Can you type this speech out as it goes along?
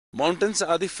Mountains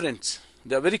are the friends.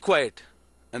 They are very quiet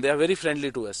and they are very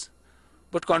friendly to us.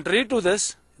 But contrary to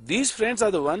this, these friends are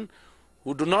the ones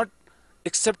who do not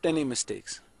accept any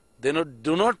mistakes. They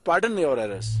do not pardon your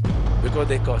errors because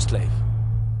they cost life.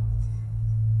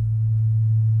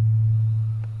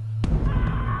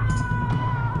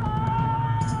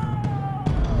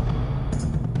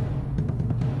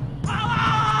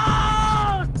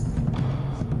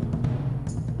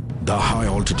 The High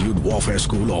Altitude Warfare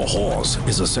School, or HAWS,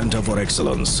 is a center for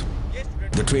excellence.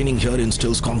 The training here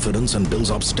instills confidence and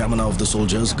builds up stamina of the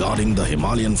soldiers guarding the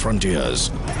Himalayan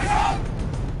frontiers.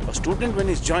 A student, when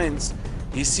he joins,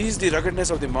 he sees the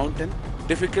ruggedness of the mountain,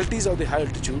 difficulties of the high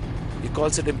altitude, he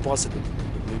calls it impossible.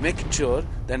 We make it sure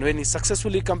that when he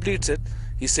successfully completes it,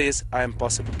 he says, I am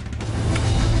possible.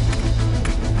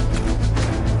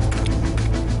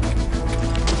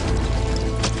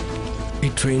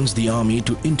 It trains the army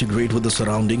to integrate with the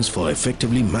surroundings for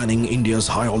effectively manning India's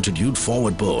high-altitude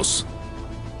forward posts.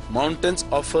 Mountains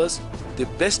offers the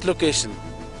best location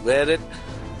where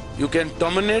you can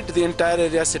dominate the entire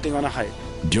area sitting on a height.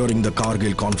 During the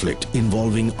Kargil conflict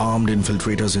involving armed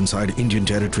infiltrators inside Indian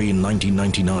territory in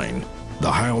 1999,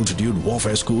 the High Altitude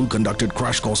Warfare School conducted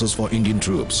crash courses for Indian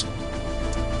troops.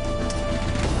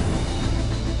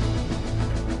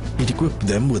 It equipped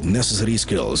them with necessary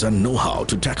skills and know-how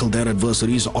to tackle their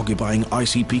adversaries occupying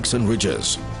icy peaks and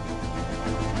ridges.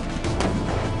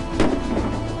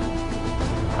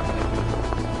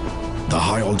 The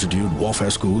High Altitude Warfare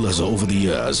School has over the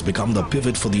years become the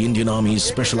pivot for the Indian Army's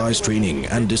specialized training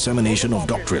and dissemination of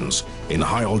doctrines in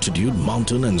high altitude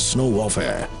mountain and snow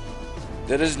warfare.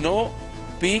 There is no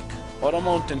peak or a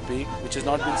mountain peak which has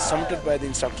not been summited by the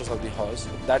instructors of the HAWS.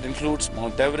 That includes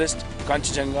Mount Everest,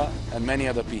 Kanchenjunga and many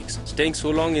other peaks. Staying so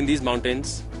long in these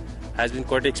mountains has been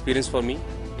quite an experience for me.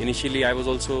 Initially I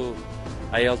also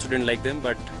didn't like them,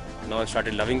 but now I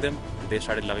started loving them. They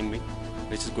started loving me,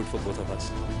 which is good for both of us.